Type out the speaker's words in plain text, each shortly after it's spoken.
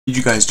Need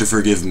you guys to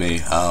forgive me.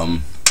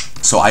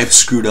 So I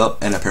screwed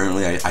up, and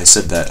apparently I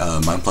said that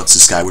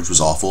Mineplex'S Skywars was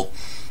awful.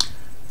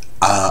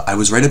 I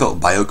was right about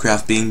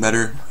Biocraft being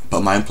better, but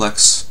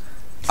Mineplex,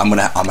 I'm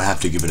gonna have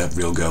to give it a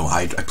real go.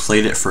 I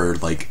played it for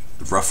like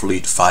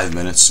roughly 5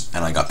 minutes,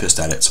 and I got pissed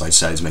at it, so I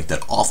decided to make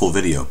that awful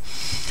video.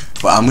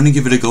 But I'm gonna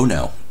give it a go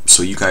now,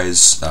 so you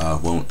guys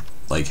won't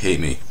like hate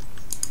me.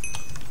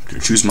 I'm gonna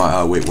choose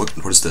my wait, what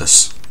is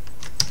this?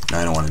 No,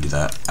 I don't want to do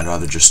that. I'd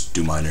rather just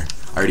do Miner.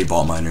 I already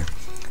bought Miner.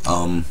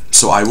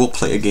 So I will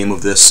play a game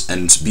of this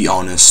and be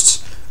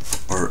honest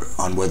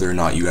on whether or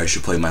not you guys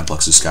should play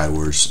Mineplex'S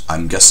Skywars.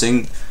 I'm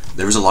guessing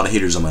there was a lot of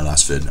haters on my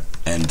last vid,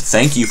 and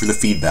thank you for the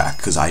feedback,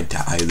 because I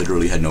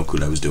literally had no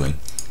clue what I was doing.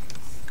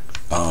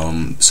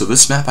 So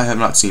this map I have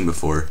not seen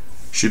before.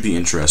 Should be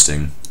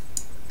interesting.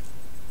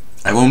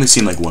 I've only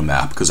seen like one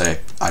map, because I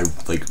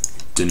like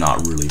did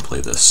not really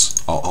play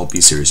this. I'll be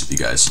serious with you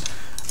guys.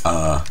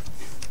 How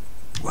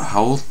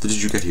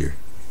did you get here?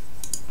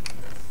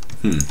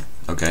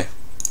 Okay.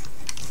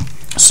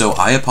 So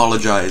I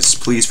apologize,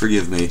 please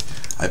forgive me.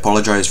 I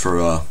apologize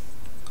for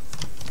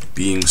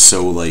being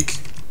so like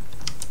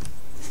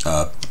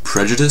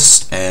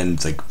prejudiced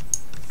and like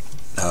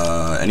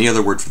any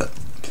other word for that.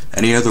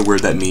 Any other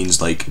word that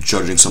means like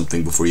judging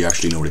something before you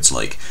actually know what it's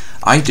like.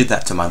 I did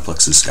that to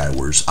Mineplex'S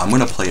Skywars. I'm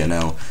gonna play it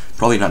now.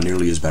 Probably not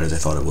nearly as bad as I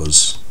thought it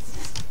was.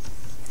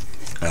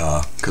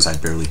 Because I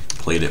barely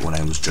played it when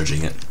I was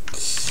judging it.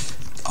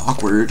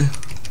 Awkward.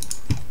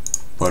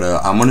 But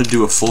I'm gonna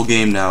do a full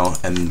game now,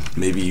 and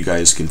maybe you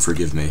guys can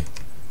forgive me.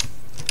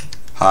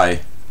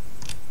 Hi.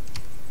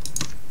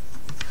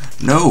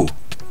 No!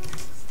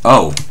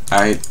 Oh,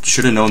 I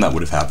should have known that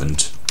would have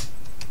happened.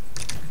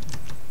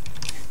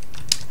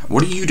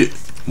 What do you do?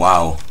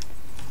 Wow.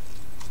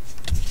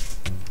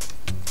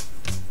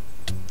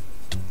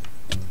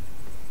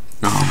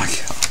 Oh my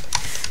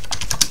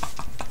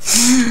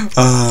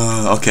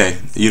god. Okay.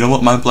 You know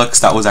what, Mineplex?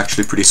 That was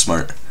actually pretty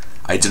smart.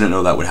 I didn't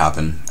know that would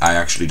happen. I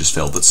actually just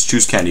failed. Let's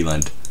choose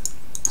Candyland.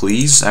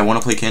 Please? I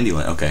want to play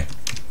Candyland. Okay.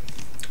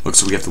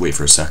 Looks like we have to wait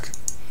for a sec.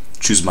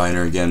 Choose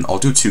Miner again. I'll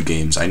do 2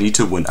 games. I need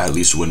to at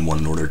least win one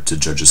in order to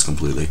judge this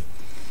completely.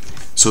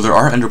 So there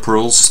are Ender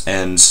Pearls,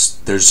 and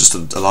there's just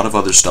a lot of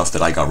other stuff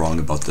that I got wrong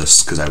about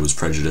this because I was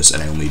prejudiced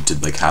and I only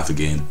did like half a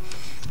game.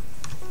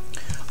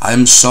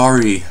 I'm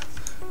sorry.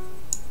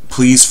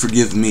 Please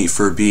forgive me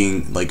for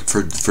being like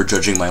for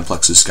judging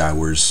Mineplex'S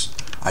Skywars.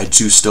 I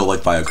do still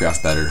like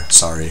Biocraft better.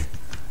 Sorry.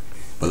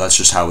 But that's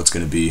just how it's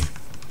gonna be.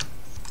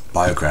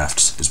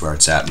 Biocraft is where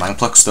it's at.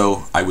 Mineplex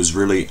though,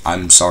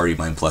 I'm sorry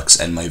Mineplex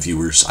and my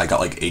viewers. I got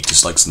like 8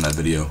 dislikes in that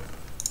video.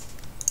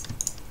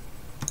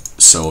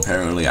 So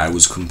apparently I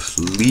was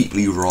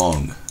completely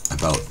wrong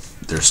about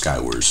their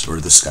Skywars, or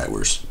the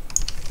Skywars.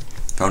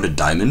 Found a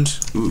diamond?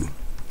 Ooh.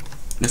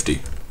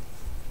 Nifty.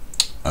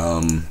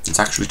 Let's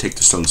actually take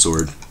the stone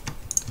sword.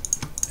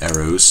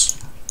 Arrows.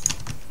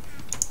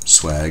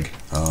 Swag.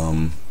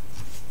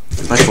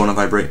 Is my phone on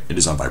vibrate? It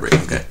is on vibrate,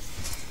 okay.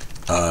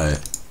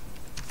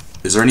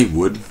 Is there any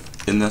wood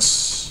in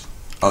this?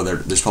 Oh,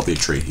 there's probably a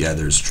tree. Yeah,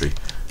 there's a tree.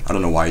 I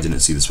don't know why I didn't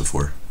see this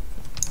before.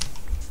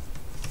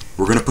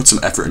 We're gonna put some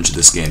effort into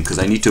this game, because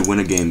I need to win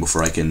a game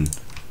before I can,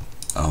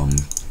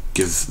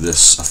 give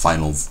this a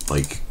final,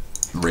 like,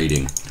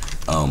 rating.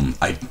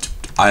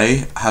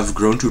 I have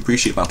grown to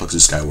appreciate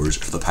Mineplex'S Skywars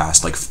for the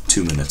past, like,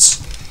 2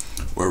 minutes.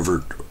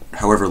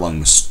 However long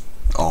this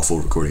awful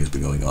recording has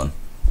been going on.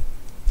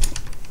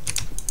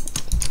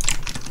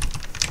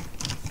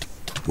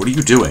 What are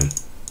you doing?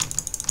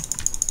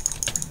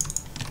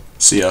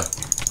 See ya.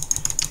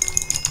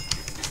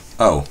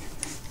 Oh.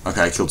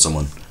 Okay, I killed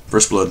someone.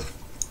 First blood.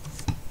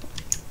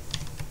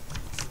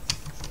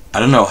 I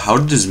don't know, how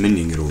did his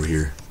minion get over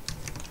here?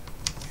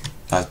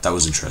 That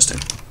was interesting.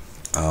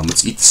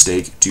 Let's eat the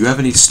steak. Do you have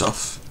any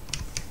stuff?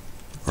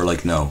 Or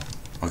like, no.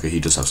 Okay,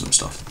 he does have some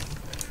stuff.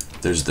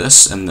 There's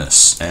this,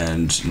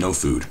 and no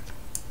food.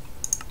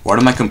 Why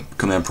did my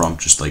command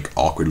prompt just like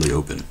awkwardly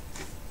open?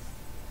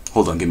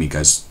 Hold on, give me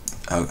guys.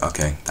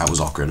 Okay, that was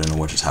awkward. I don't know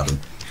what just happened.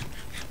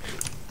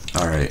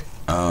 Alright,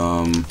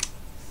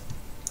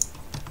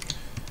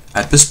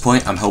 at this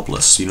point, I'm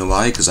helpless. You know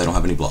why? Because I don't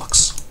have any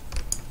blocks.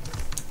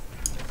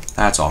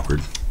 That's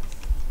awkward.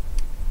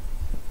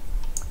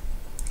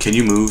 Can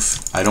you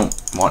move? I don't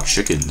want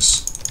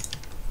chickens.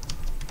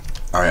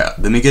 Alright,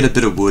 let me get a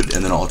bit of wood,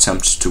 and then I'll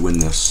attempt to win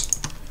this.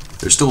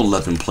 There's still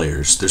 11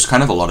 players. There's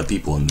kind of a lot of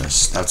people in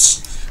this.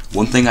 That's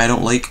one thing I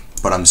don't like,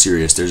 but I'm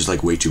serious. There's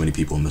like way too many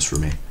people in this for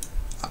me.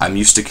 I'm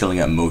used to killing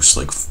at most,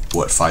 like,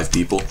 what, 5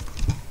 people?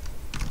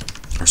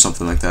 Or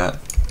something like that.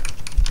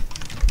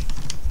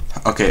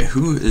 Okay,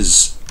 who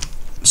is...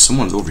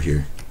 Someone's over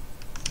here.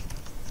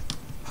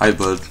 Hi,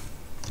 bud.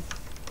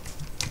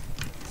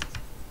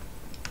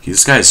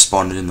 This guy is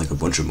spawning in like a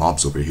bunch of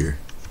mobs over here.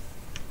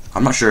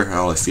 I'm not sure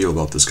how I feel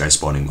about this guy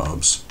spawning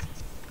mobs.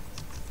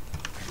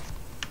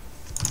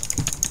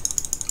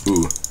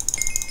 Ooh.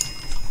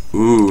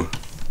 Ooh.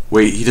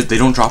 Wait, they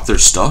don't drop their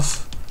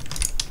stuff?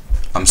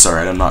 I'm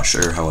sorry, I'm not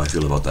sure how I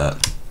feel about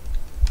that.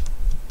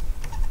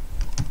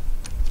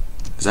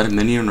 Is that a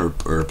minion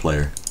or a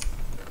player?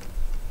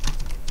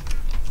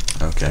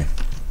 Okay.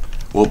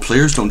 Well,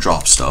 players don't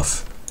drop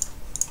stuff.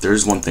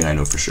 There's one thing I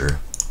know for sure.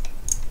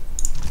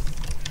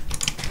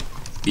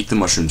 Eat the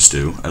mushroom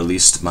stew. At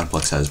least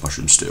Mineplex has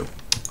mushroom stew.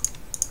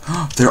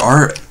 There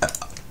are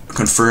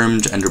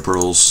confirmed ender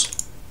pearls.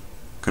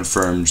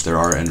 Confirmed there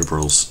are ender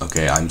pearls.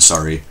 Okay, I'm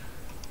sorry.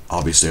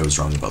 Obviously I was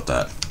wrong about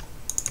that.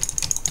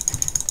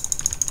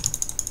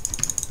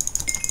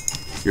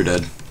 You're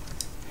dead.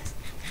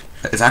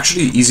 It's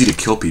actually easy to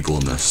kill people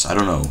in this. I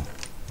don't know.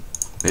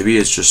 Maybe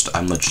it's just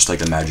I'm just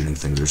like imagining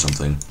things or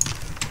something.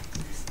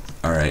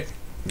 Alright.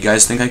 You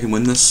guys think I can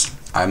win this?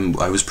 I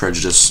was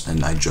prejudiced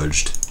and I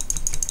judged.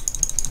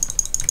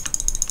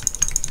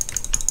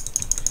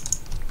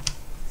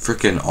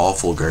 Frickin'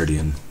 awful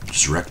guardian.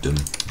 Just wrecked him.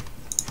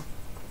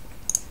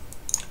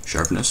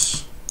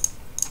 Sharpness.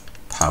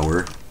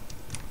 Power.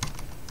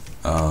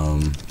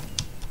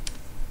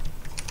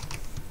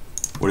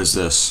 What is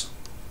this?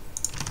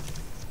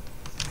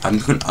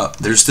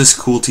 There's this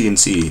cool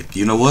TNT.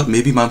 You know what?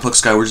 Maybe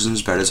Mineplex Skywars isn't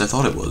as bad as I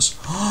thought it was.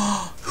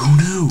 Who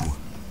knew?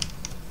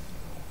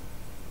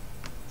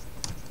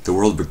 The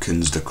world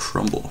begins to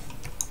crumble.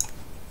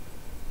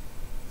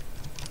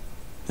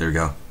 There we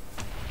go.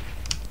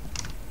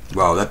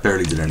 Wow, that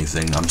barely did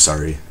anything. I'm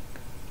sorry.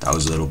 That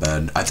was a little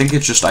bad. I think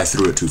it's just I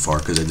threw it too far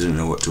because I didn't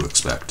know what to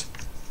expect.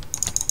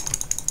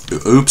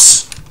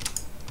 Oops.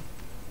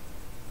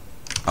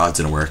 Oh, it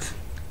didn't work.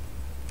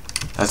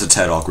 That's a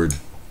tad awkward.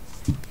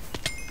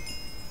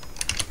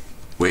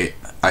 Wait,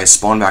 I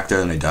spawned back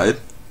there and I died?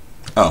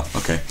 Oh,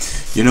 okay.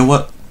 You know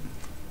what?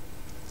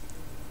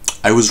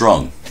 I was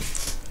wrong.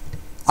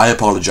 I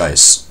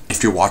apologize.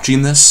 If you're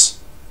watching this,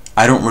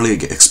 I don't really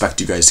expect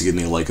you guys to give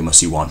me a like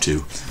unless you want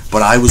to.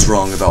 But I was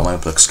wrong about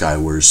Mineplex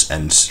Skywars,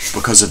 and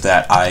because of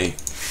that, I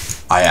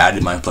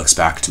added Mineplex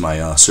back to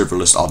my server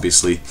list,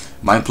 obviously.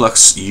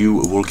 Mineplex, you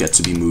will get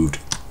to be moved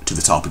to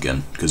the top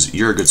again, because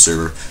you're a good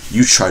server.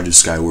 You tried to do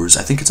Skywars.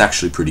 I think it's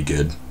actually pretty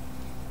good.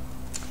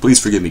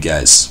 Please forgive me,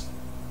 guys.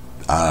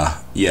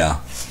 Yeah.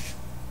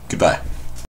 Goodbye.